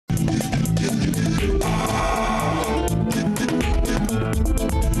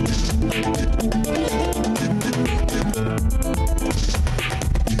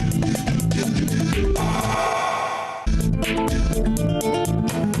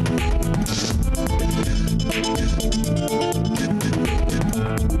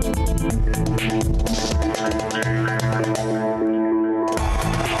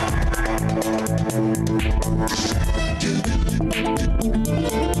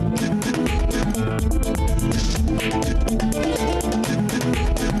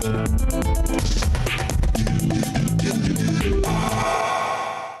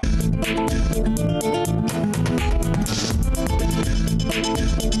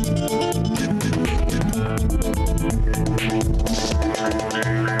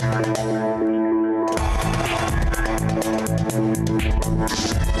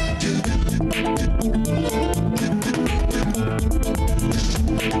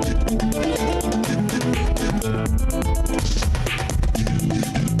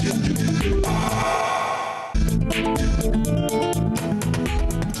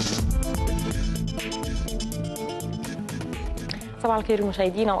صباح الخير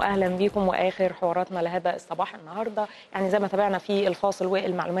مشاهدينا واهلا بكم واخر حواراتنا لهذا الصباح النهارده. يعني زي ما تابعنا في الفاصل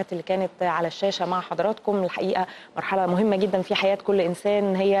والمعلومات اللي كانت على الشاشه مع حضراتكم، الحقيقه مرحله مهمه جدا في حياه كل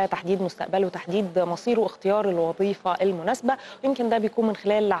انسان هي تحديد مستقبله وتحديد مصيره واختيار الوظيفه المناسبه، ويمكن ده بيكون من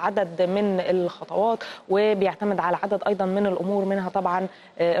خلال عدد من الخطوات وبيعتمد على عدد ايضا من الامور، منها طبعا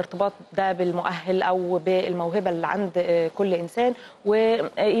ارتباط ده بالمؤهل او بالموهبه اللي عند كل انسان.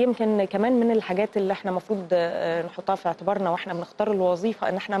 ويمكن كمان من الحاجات اللي احنا المفروض نحطها في اعتبارنا واحنا بنختار الوظيفه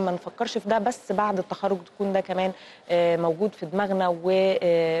ان احنا ما نفكرش في ده بس بعد التخرج، تكون ده كمان موجود في دماغنا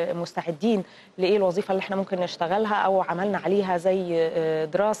ومستعدين لايه الوظيفه اللي احنا ممكن نشتغلها او عملنا عليها زي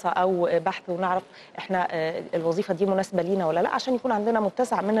دراسه او بحث ونعرف احنا الوظيفه دي مناسبه لينا ولا لا، عشان يكون عندنا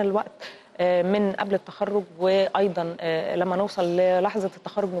متسع من الوقت من قبل التخرج، وايضا لما نوصل للحظه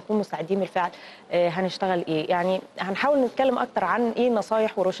التخرج نكون مستعدين بالفعل هنشتغل ايه. يعني هنحاول نتكلم اكتر عن ايه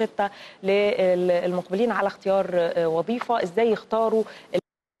نصايح وروشته للمقبلين على اختيار وظيفه، ازاي يختاروا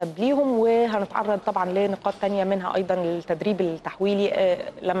ليهم، وهنتعرض طبعا لنقاط تانية منها ايضا التدريب التحويلي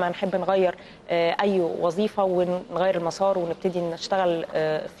لما نحب نغير اي وظيفه ونغير المسار ونبتدي نشتغل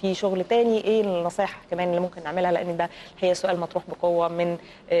في شغل تاني، ايه النصائح كمان اللي ممكن نعملها، لان ده هي سؤال مطروح بقوه من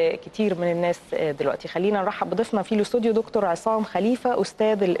كتير من الناس دلوقتي. خلينا نرحب بضيفنا في الاستوديو دكتور عصام خليفة،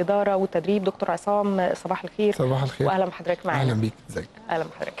 استاذ الإدارة والتدريب. دكتور عصام صباح الخير. صباح الخير واهلا بحضرتك معانا. اهلا بيك. ازيك؟ اهلا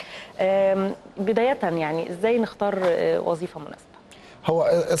بحضرتك. بدايه يعني ازاي نختار وظيفه مناسبه؟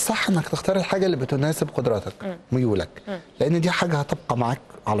 هو الصح انك تختار الحاجه اللي بتناسب قدراتك ميولك، لان دي حاجه هتبقى معاك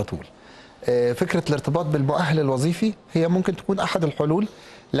على طول. فكره الارتباط بالمؤهل الوظيفي هي ممكن تكون احد الحلول،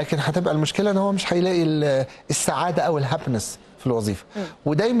 لكن هتبقى المشكله ان هو مش هيلاقي السعاده او الهابنس في الوظيفه.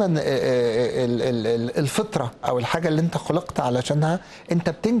 ودايما الفطره او الحاجه اللي انت خلقت علشانها انت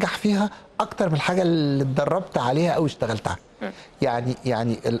بتنجح فيها اكتر من الحاجه اللي اتدربت عليها او اشتغلتها.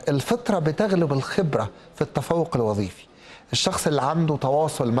 يعني الفطره بتغلب الخبره في التفوق الوظيفي. الشخص اللي عنده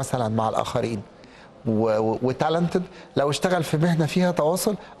تواصل مثلا مع الاخرين وتالنتد لو اشتغل في مهنه فيها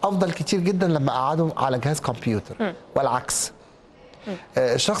تواصل افضل كتير جدا لما قعده على جهاز كمبيوتر، والعكس.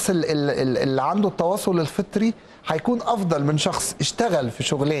 الشخص اللي عنده التواصل الفطري هيكون افضل من شخص اشتغل في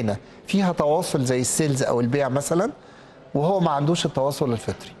شغلانه فيها تواصل زي السيلز او البيع مثلا وهو ما عندوش التواصل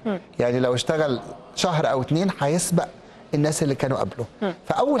الفطري. يعني لو اشتغل شهر او 2 هيسبق الناس اللي كانوا قبله.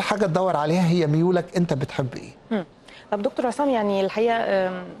 فاول حاجه تدور عليها هي ميولك، انت بتحب ايه. طب دكتور عصام، يعني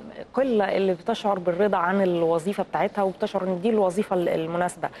الحقيقه قله اللي بتشعر بالرضا عن الوظيفه بتاعتها وبتشعر ان دي الوظيفه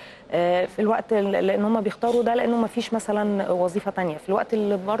المناسبه في الوقت لان هم بيختاروا ده لانه ما فيش مثلا وظيفه ثانيه، في الوقت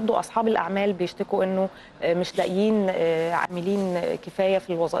اللي برضه اصحاب الاعمال بيشتكوا انه مش لاقيين عاملين كفايه في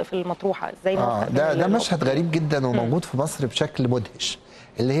الوظائف المطروحه. ازاي ده مشهد غريب جدا وموجود في مصر بشكل مدهش،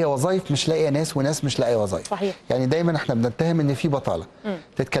 اللي هي وظائف مش لاقيه ناس وناس مش لاقيه وظائف. صحيح. يعني دايما احنا بنتهم ان في بطاله.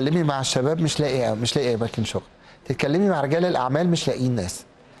 تتكلمي مع الشباب مش لاقي اماكن شغل، تتكلمي مع رجال الاعمال مش لاقيين ناس.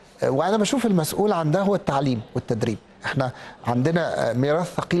 وانا بشوف المسؤول عن ده هو التعليم والتدريب. احنا عندنا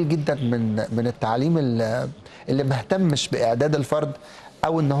ميراث ثقيل جدا من التعليم اللي ما اهتمش باعداد الفرد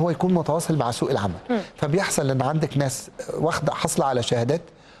او ان هو يكون متواصل مع سوق العمل. فبيحصل ان عندك ناس واخده حاصله على شهادات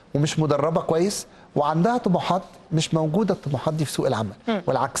ومش مدربه كويس وعندها طموحات مش موجوده الطموحات دي في سوق العمل.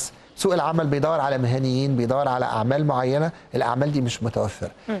 والعكس، سوق العمل بيدور على مهنيين، بيدور على اعمال معينه، الاعمال دي مش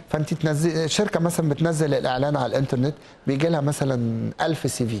متوفره. فانت تنزل شركه مثلا بتنزل الاعلان على الانترنت بيجي لها مثلا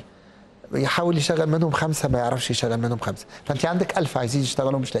 1000 سي في، يحاول يشغل منهم 5 ما يعرفش يشغل منهم 5، فانت عندك 1000 عايزين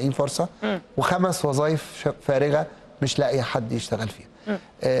يشتغلوا مش لاقيين فرصه، و5 وظائف فارغه مش لاقي حد يشتغل فيها.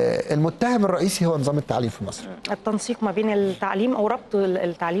 المتهم الرئيسي هو نظام التعليم في مصر. التنسيق ما بين التعليم او ربط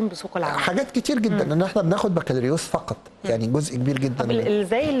التعليم بسوق العمل. حاجات كتير جدا. ان احنا بناخد بكالوريوس فقط، يعني جزء كبير جدا. طب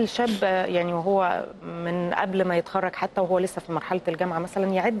ازاي الشاب يعني وهو من قبل ما يتخرج حتى وهو لسه في مرحله الجامعه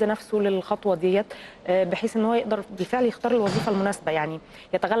مثلا يعد نفسه للخطوه ديت بحيث ان هو يقدر بالفعل يختار الوظيفه المناسبه، يعني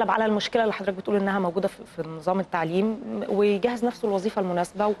يتغلب على المشكله اللي حضرتك بتقول انها موجوده في نظام التعليم ويجهز نفسه للوظيفه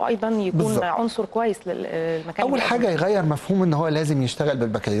المناسبه وايضا يكون بالزبط. عنصر كويس للمكان. اول حاجه يغير مفهوم ان هو لازم يشتغل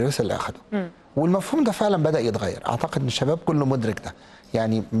بالبكالوريوس اللي اخده. والمفهوم ده فعلا بدأ يتغير. اعتقد ان الشباب كله مدرك ده،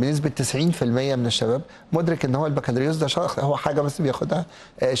 يعني بنسبه 90% من الشباب مدرك ان هو البكالوريوس ده هو حاجه بس بياخدها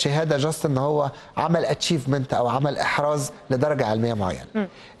شهاده جاست ان هو عمل اتشيفمنت او عمل احراز لدرجه علميه معينه.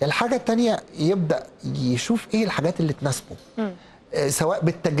 الحاجه الثانيه يبدا يشوف ايه الحاجات اللي تناسبه، سواء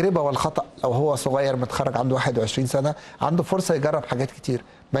بالتجربه والخطا. لو هو صغير متخرج عنده 21 سنه عنده فرصه يجرب حاجات كتير،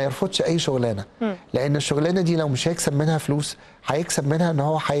 ما يرفضش اي شغلانه، لان الشغلانه دي لو مش هيكسب منها فلوس هيكسب منها ان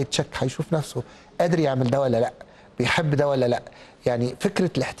هو هيتشك، هيشوف نفسه قادر يعمل ده ولا لا، بيحب ده ولا لا. يعني فكره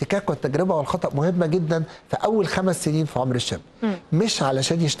الاحتكاك والتجربه والخطا مهمه جدا في اول 5 سنين في عمر الشاب، مش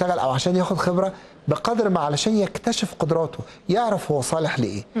علشان يشتغل او عشان ياخد خبره، بقدر ما علشان يكتشف قدراته، يعرف هو صالح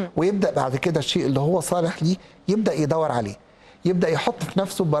لايه، ويبدا بعد كده الشيء اللي هو صالح ليه يبدا يدور عليه. يبدا يحط في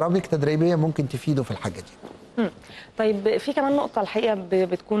نفسه برامج تدريبيه ممكن تفيده في الحاجه دي. طيب في كمان نقطة الحقيقة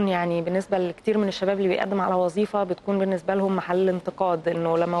بتكون يعني بالنسبة لكتير من الشباب اللي بيقدم على وظيفة بتكون بالنسبة لهم محل انتقاد،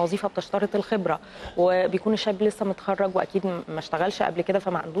 انه لما وظيفة بتشترط الخبرة وبيكون الشاب لسه متخرج واكيد ما اشتغلش قبل كده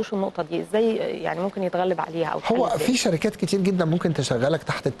فما عندوش النقطة دي، ازاي يعني ممكن يتغلب عليها او هو في شركات كتير جدا ممكن تشغلك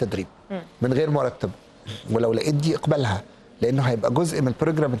تحت التدريب من غير مرتب، ولو لقيت دي اقبلها لانه هيبقى جزء من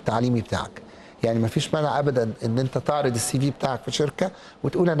البروجرام التعليمي بتاعك. يعني ما فيش مانع ابدا ان انت تعرض السي في بتاعك في شركه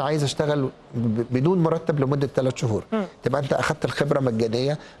وتقول انا عايز اشتغل بدون مرتب لمده 3 شهور، تبقى انت اخذت الخبره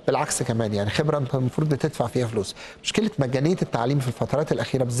مجانيه. بالعكس كمان يعني خبره انت المفروض تدفع فيها فلوس. مشكله مجانيه التعليم في الفترات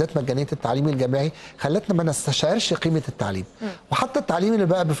الاخيره بالذات مجانيه التعليم الجامعي خلتنا ما نستشعرش قيمه التعليم، وحتى التعليم اللي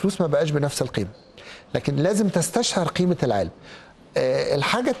بقى بفلوس ما بقاش بنفس القيمه، لكن لازم تستشعر قيمه العلم.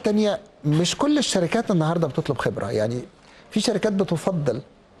 الحاجه الثانيه مش كل الشركات النهارده بتطلب خبره، يعني في شركات بتفضل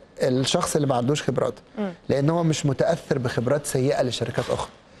الشخص اللي ما عندوش خبرات لان هو مش متاثر بخبرات سيئه لشركات اخرى.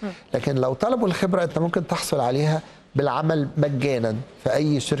 لكن لو طلبوا الخبره انت ممكن تحصل عليها بالعمل مجانا في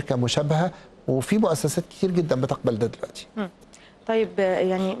اي شركه مشابهه، وفي مؤسسات كتير جدا بتقبل ده دلوقتي. طيب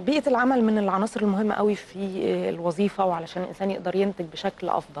يعني بيئة العمل من العناصر المهمة قوي في الوظيفة، وعلشان الإنسان يقدر ينتج بشكل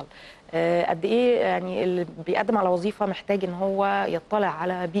أفضل قد إيه يعني اللي بيقدم على وظيفة محتاج إن هو يطلع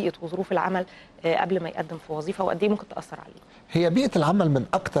على بيئة وظروف العمل قبل ما يقدم في وظيفة، وقد إيه ممكن تأثر عليه؟ هي بيئة العمل من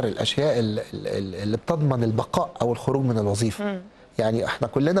أكتر الأشياء اللي بتضمن البقاء أو الخروج من الوظيفة. يعني احنا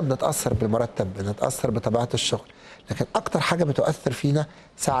كلنا بنتأثر بالمرتب، بنتأثر بطبيعة الشغل، لكن أكتر حاجة بتؤثر فينا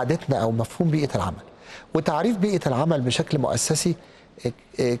سعادتنا أو مفهوم بيئة العمل. وتعريف بيئة العمل بشكل مؤسسي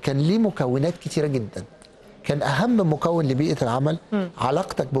كان ليه مكونات كتيرة جدا. كان أهم مكون لبيئة العمل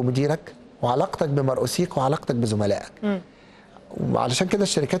علاقتك بمديرك وعلاقتك بمرؤوسيك وعلاقتك بزملائك. وعلشان كده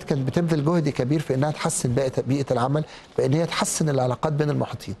الشركات كانت بتبذل جهد كبير في انها تحسن بيئه العمل، بان هي تحسن العلاقات بين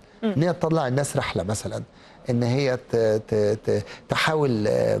المحيطين، ان هي تطلع الناس رحله مثلا، ان هي تحاول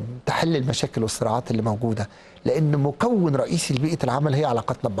تحل المشاكل والصراعات اللي موجوده، لان مكون رئيسي لبيئه العمل هي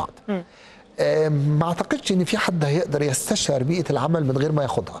علاقاتنا ببعض. ما اعتقدش ان في حد هيقدر يستشعر بيئه العمل من غير ما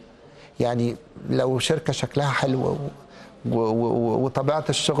ياخدها. يعني لو شركه شكلها حلو وطبيعه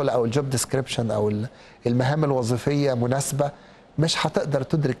الشغل او الجوب ديسكريبشن او المهام الوظيفيه مناسبه، مش هتقدر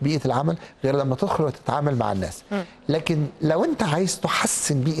تدرك بيئة العمل غير لما تدخل وتتعامل مع الناس. لكن لو انت عايز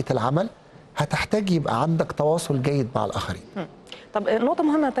تحسن بيئة العمل هتحتاج يبقى عندك تواصل جيد مع الآخرين. طب نقطة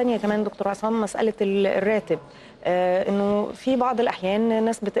مهمة تانية كمان دكتور عصام، مسألة الراتب. انه في بعض الاحيان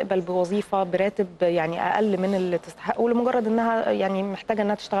ناس بتقبل بوظيفه براتب يعني اقل من اللي تستحقه لمجرد انها يعني محتاجه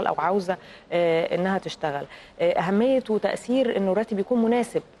انها تشتغل او عاوزه انها تشتغل. اهميه وتاثير انه الراتب يكون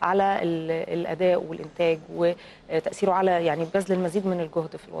مناسب على الاداء والانتاج وتاثيره على يعني بذل المزيد من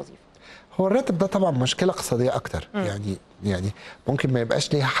الجهد في الوظيفه. هو الراتب ده طبعا مشكله اقتصاديه اكتر. يعني ممكن ما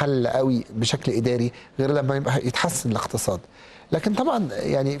يبقاش ليه حل قوي بشكل اداري غير لما يبقى يتحسن الاقتصاد. لكن طبعا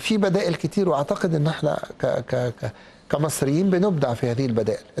يعني في بدائل كتير، واعتقد ان احنا كمصريين بنبدع في هذه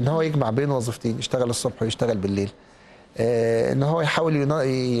البدائل، ان هو يجمع بين وظيفتين، يشتغل الصبح ويشتغل بالليل. ان هو يحاول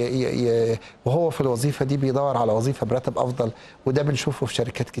وهو في الوظيفه دي بيدور على وظيفه براتب افضل، وده بنشوفه في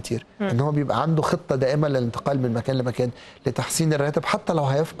شركات كتير، ان هو بيبقى عنده خطه دائمه للانتقال من مكان لمكان لتحسين الراتب، حتى لو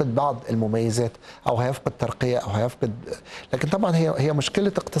هيفقد بعض المميزات او هيفقد ترقيه او هيفقد. لكن طبعا هي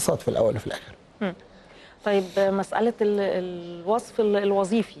مشكله اقتصاد في الاول وفي الاخر. طيب مسألة الوصف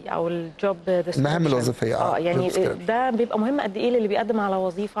الوظيفي أو الجوب ديسكريبشن، المهام الوظيفية يعني ده بيبقى مهم قد إيه للي بيقدم على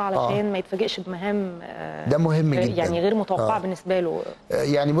وظيفة علشان ما يتفاجئش بمهام ده مهم جدا يعني غير متوقعة بالنسبة له.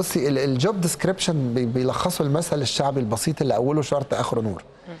 يعني بصي الجوب ديسكريبشن بيلخصوا المثل الشعبي البسيط اللي أوله شرط آخره نور.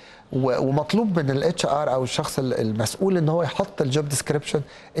 ومطلوب من الاتش ار او الشخص المسؤول ان هو يحط الجوب ديسكريبشن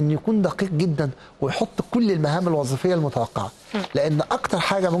ان يكون دقيق جدا ويحط كل المهام الوظيفيه المتوقعه، لان اكتر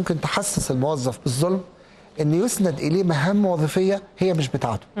حاجه ممكن تحسس الموظف بالظلم ان يسند اليه مهام وظيفيه هي مش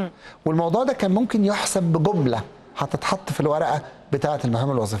بتاعته. والموضوع ده كان ممكن يحسب بجمله هتتحط في الورقه بتاعه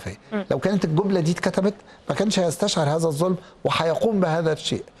المهام الوظيفيه. لو كانت الجمله دي اتكتبت ما كانش هيستشعر هذا الظلم وهيقوم بهذا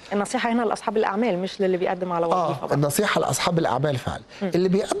الشيء. النصيحه هنا لاصحاب الاعمال مش للي بيقدم على وظيفه. النصيحه لاصحاب الاعمال فعلا. اللي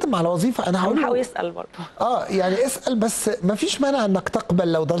بيقدم على وظيفه انا هقول له يسال برضه. يعني اسال، بس ما فيش مانع انك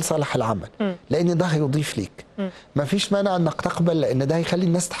تقبل لو ده لصالح العمل، لان ده هيضيف ليك. ما فيش مانع انك تقبل لان ده هيخلي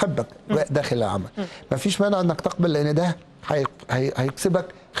الناس تحبك داخل العمل. ما فيش مانع انك تقبل لان ده هيكسبك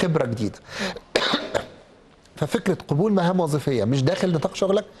خبره جديده. ففكره قبول مهام وظيفيه مش داخل نطاق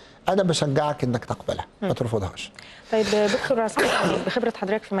شغلك انا بشجعك انك تقبلها ما ترفضهاش. طيب دكتور عصام، بخبره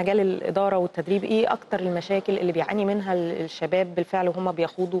حضرتك في مجال الاداره والتدريب، ايه اكتر المشاكل اللي بيعاني منها الشباب بالفعل وهم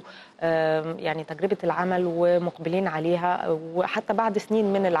بيخوضوا يعني تجربه العمل ومقبلين عليها، وحتى بعد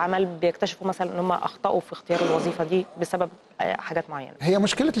سنين من العمل بيكتشفوا مثلا ان هم اخطاوا في اختيار الوظيفه دي بسبب حاجات معينه؟ هي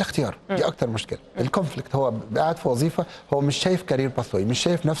مشكله الاختيار دي اكتر مشكله. الكونفليكت، هو قاعد في وظيفه هو مش شايف كارير باثوي، مش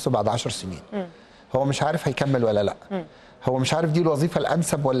شايف نفسه بعد 10 سنين. هو مش عارف هيكمل ولا لا. هو مش عارف دي الوظيفه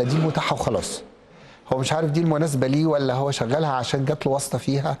الانسب ولا دي المتاحه وخلاص. هو مش عارف دي المناسبه ليه ولا هو شغالها عشان جات له واسطه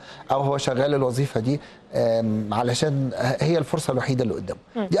فيها، او هو شغال الوظيفه دي علشان هي الفرصه الوحيده اللي قدامه.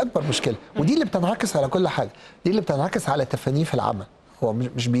 دي اكبر مشكله، ودي اللي بتنعكس على كل حاجه. دي اللي بتنعكس على تفانيه في العمل. هو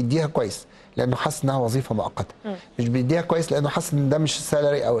مش بيديها كويس لانه حاسس انها وظيفه مؤقته، مش بيديها كويس لانه حاسس ان ده مش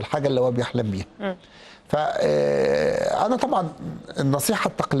السالري او الحاجه اللي هو بيحلم بيها. فانا طبعا النصيحه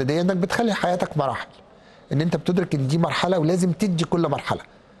التقليديه انك بتخلي حياتك مراحل، ان انت بتدرك ان دي مرحله ولازم تدي كل مرحله.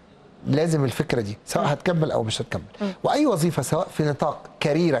 لازم الفكره دي سواء هتكمل او مش هتكمل. واي وظيفه سواء في نطاق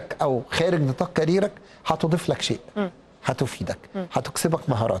كاريرك او خارج نطاق كاريرك هتضيف لك شيء، هتفيدك، هتكسبك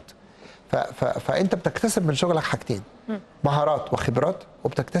مهارات. فانت بتكتسب من شغلك حاجتين، مهارات وخبرات،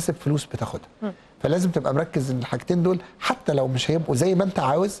 وبتكتسب فلوس بتاخدها. فلازم تبقى مركز ان الحاجتين دول حتى لو مش هيبقوا زي ما انت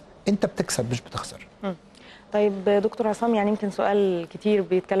عاوز انت بتكسب مش بتخسر. طيب دكتور عصام، يعني يمكن سؤال كتير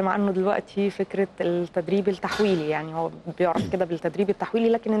بيتكلم عنه دلوقتي فكرة التدريب التحويلي، يعني هو بيعرف كده بالتدريب التحويلي،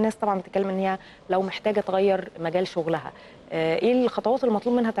 لكن الناس طبعا بتتكلم ان هي لو محتاجة تغير مجال شغلها، ايه الخطوات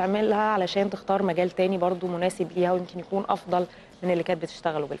المطلوب منها تعملها علشان تختار مجال تاني برضو مناسب ليها ويمكن يكون افضل من اللي كانت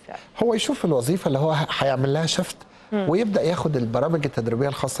بتشتغله بالفعل؟ هو يشوف الوظيفة اللي هو هيعمل لها شفت ويبدا ياخد البرامج التدريبيه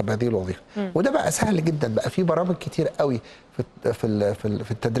الخاصه بهذه الوظيفه. وده بقى سهل جدا، بقى في برامج كتير قوي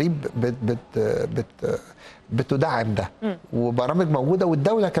في التدريب بتدعم ده، وبرامج موجوده،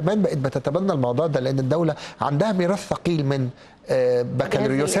 والدوله كمان بقت بتتبنى الموضوع ده لان الدوله عندها ميراث ثقيل من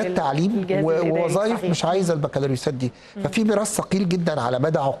بكالوريوسات تعليم ووظائف مش عايزه البكالوريوسات دي. ففي ميراث ثقيل جدا على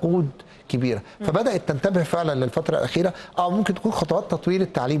مدى عقود كبيره، فبدات تنتبه فعلا للفتره الاخيره. ممكن تكون خطوات تطوير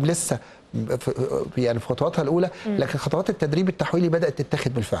التعليم لسه يعني في خطواتها الاولى، لكن خطوات التدريب التحويلي بدات تتخذ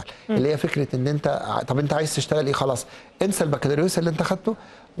بالفعل. اللي هي فكره ان انت طب انت عايز تشتغل ايه؟ خلاص انسى البكالوريوس اللي انت خدته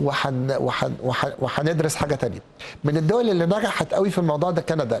وهندرس حاجه ثانيه. من الدول اللي نجحت قوي في الموضوع ده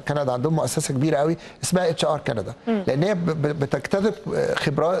كندا عندهم مؤسسه كبيره قوي اسمها اتش كندا، لان هي بتجتذب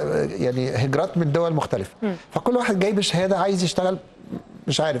خبرات يعني هجرات من دول مختلفه. فكل واحد جايب شهاده عايز يشتغل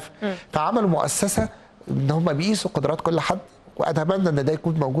مش عارف، فعملوا مؤسسه ان هم بيقيسوا قدرات كل حد، واتمنى ان ده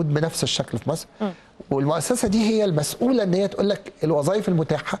يكون موجود بنفس الشكل في مصر. والمؤسسه دي هي المسؤوله ان هي تقول لك الوظائف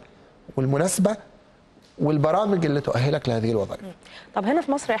المتاحه والمناسبه والبرامج اللي تؤهلك لهذه الوظائف. طب هنا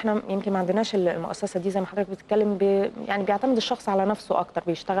في مصر احنا يمكن ما عندناش المؤسسه دي زي ما حضرتك بتتكلم، يعني بيعتمد الشخص على نفسه اكتر،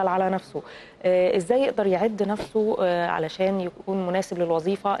 بيشتغل على نفسه. ازاي يقدر يعد نفسه علشان يكون مناسب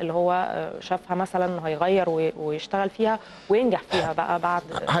للوظيفه اللي هو شافها مثلا انه هيغير ويشتغل فيها وينجح فيها بقى بعد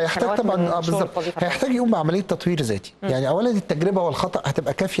هيحتاج طبعا بالظبط هيحتاج يقوم بعمليه تطوير ذاتي. يعني اولا التجربه والخطا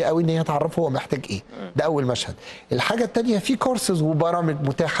هتبقى كافيه قوي ان هي تعرفه هو محتاج ايه. ده اول مشهد. الحاجه الثانيه في كورسز وبرامج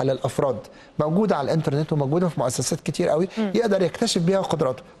متاحه للافراد موجوده على الانترنت وموجوده في مؤسسات كتير قوي، يقدر يكتشف بيها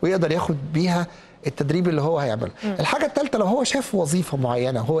قدراته ويقدر ياخد بيها التدريب اللي هو هيعمله. الحاجه الثالثه لو هو شاف وظيفه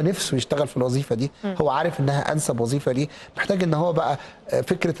معينه هو نفسه يشتغل في الوظيفه دي، هو عارف انها انسب وظيفه ليه، محتاج ان هو بقى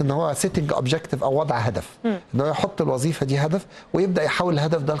فكره ان هو سيتنج اوبجكتيف او وضع هدف، ان هو يحط الوظيفه دي هدف ويبدا يحول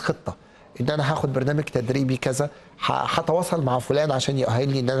الهدف ده لخطه. ان انا هاخد برنامج تدريبي كذا، هتواصل مع فلان عشان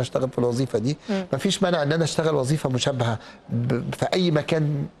يؤهلني ان انا اشتغل في الوظيفه دي. مفيش مانع ان انا اشتغل وظيفه مشابهه في اي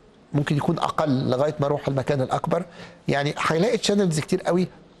مكان، ممكن يكون اقل لغايه ما اروح المكان الاكبر. يعني هيلاقي تشانلز كتير قوي،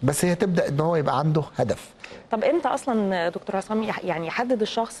 بس هي تبدا ان هو يبقى عنده هدف. طب امتى اصلا دكتور عصام يعني يحدد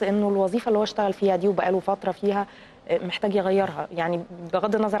الشخص انه الوظيفه اللي هو اشتغل فيها دي وبقاله فتره فيها محتاج يغيرها؟ يعني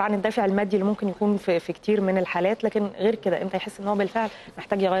بغض النظر عن الدافع المادي اللي ممكن يكون في كتير من الحالات، لكن غير كده امتى يحس ان هو بالفعل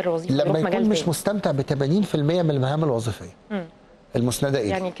محتاج يغير الوظيفه لما يكون مش مستمتع ب 80% من المهام الوظيفيه المسنده إيه؟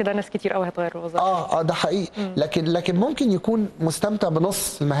 يعني كده ناس كتير قوي هتغير الوظيفه. ده حقيقي. لكن ممكن يكون مستمتع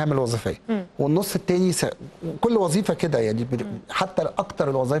بنص المهام الوظيفيه والنص الثاني كل وظيفه كده يعني حتى اكتر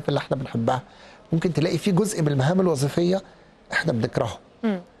الوظائف اللي احنا بنحبها ممكن تلاقي في جزء من المهام الوظيفيه احنا بنكرهه.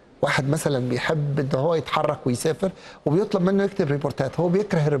 واحد مثلا بيحب ان هو يتحرك ويسافر وبيطلب منه يكتب ريبورتات، هو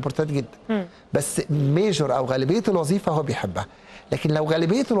بيكره الريبورتات جدا. بس ميجور او غالبيه الوظيفه هو بيحبها، لكن لو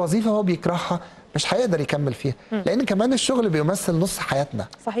غالبيه الوظيفه هو بيكرهها مش هيقدر يكمل فيها. لان كمان الشغل بيمثل نص حياتنا.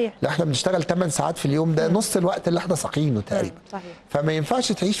 صحيح. لو احنا بنشتغل 8 ساعات في اليوم ده نص الوقت اللي احنا صاحيينه تقريبا. صحيح. فما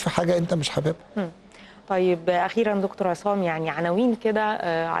ينفعش تعيش في حاجه انت مش حاببها. طيب اخيرا دكتور عصام، يعني عناوين كده،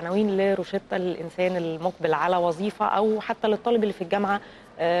 عناوين لروشته الانسان المقبل على وظيفه او حتى للطالب اللي في الجامعه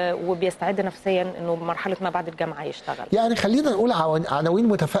وبيستعد نفسيا انه بمرحله ما بعد الجامعه يشتغل؟ يعني خلينا نقول عناوين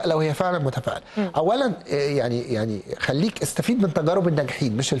متفائله وهي فعلا متفائله. اولا يعني خليك استفيد من تجارب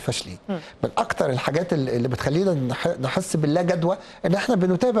الناجحين مش الفاشلين. من اكتر الحاجات اللي بتخلينا نحس باللا جدوى ان احنا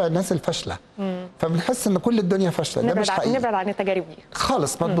بنتابع الناس الفاشله، فبنحس ان كل الدنيا فاشله. ده مش حقيقي. نبعد عن التجارب دي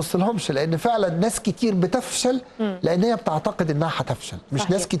خالص، ما تبص لهمش، لان فعلا ناس كتير بتفشل لان هي بتعتقد انها هتفشل. مش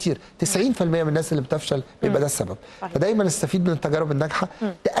صحيح. ناس كتير 90% من الناس اللي بتفشل بيبقى ده السبب. صحيح. فدايما استفيد من التجارب الناجحه.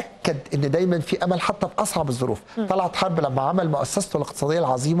 تاكد ان دايما في امل حتى في اصعب الظروف. طلعت حرب لما عمل مؤسسته الاقتصاديه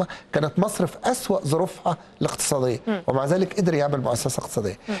العظيمه كانت مصر في اسوأ ظروفها الاقتصاديه، ومع ذلك قدر يعمل مؤسسه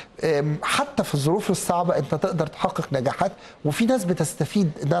اقتصاديه. حتى في الظروف الصعبه انت تقدر تحقق نجاحات، وفي ناس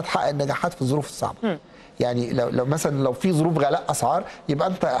بتستفيد انها تحقق النجاحات في الظروف الصعبه. يعني لو مثلا لو في ظروف غلاء اسعار يبقى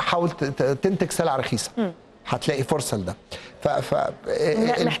انت حاول تنتج سلع رخيصه، هتلاقي فرصه لده.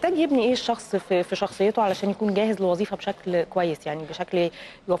 محتاج يبني ايه الشخص في شخصيته علشان يكون جاهز للوظيفه بشكل كويس، يعني بشكل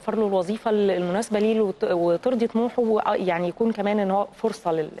يوفر له الوظيفه المناسبه ليه وترضي طموحه، يعني يكون كمان ان هو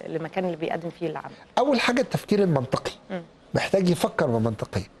فرصه للمكان اللي بيقدم فيه العمل؟ اول حاجه التفكير المنطقي. محتاج يفكر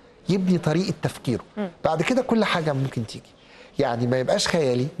بمنطقيه، يبني طريقه تفكيره. بعد كده كل حاجه ممكن تيجي. يعني ما يبقاش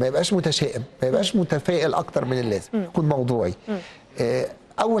خيالي، ما يبقاش متشائم، ما يبقاش متفائل اكتر من اللازم، يكون موضوعي.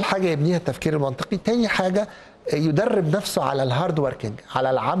 اول حاجه يبنيها التفكير المنطقي. تاني حاجه يدرب نفسه على الهارد وركينج، على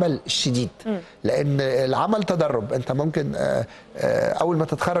العمل الشديد. لان العمل تدرب. انت ممكن اول ما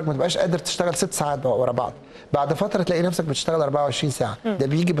تتخرج ما تبقاش قادر تشتغل 6 ساعات ورا بعض، بعد فتره تلاقي نفسك بتشتغل 24 ساعه. ده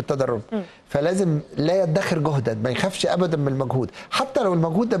بيجي بالتدرب. فلازم لا يدخر جهدا، ما يخافش ابدا من المجهود، حتى لو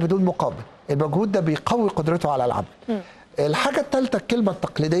المجهود ده بدون مقابل. المجهود ده بيقوي قدرته على العمل. الحاجه الثالثه الكلمه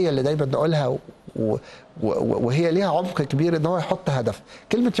التقليديه اللي دايما نقولها وهي ليها عمق كبير، ان هو يحط هدف.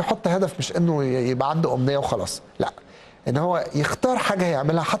 كلمه يحط هدف مش انه يبقى عنده امنيه وخلاص، لا، ان هو يختار حاجه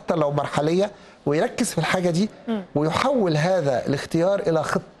يعملها حتى لو مرحليه ويركز في الحاجه دي، ويحول هذا الاختيار الى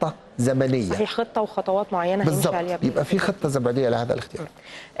خطه زمنيه. صحيح، خطه وخطوات معينه هيمشي عليها. يبقى في خطه زمنيه لهذا الاختيار.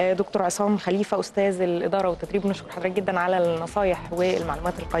 دكتور عصام خليفة، أستاذ الإدارة والتدريب، نشكر حضرتك جدا على النصايح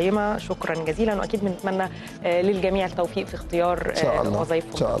والمعلومات القيمة. شكرا جزيلا، وأكيد بنتمنى للجميع التوفيق في اختيار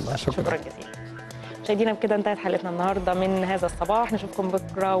وظائفهم. إن شاء الله. شكرا جزيلا. مشاهدينا بكده انتهت حلقتنا النهارده من هذا الصباح. نشوفكم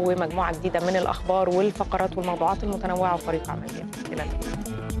بكره ومجموعة جديدة من الأخبار والفقرات والموضوعات المتنوعة وفريق عمل. إلى اللقاء.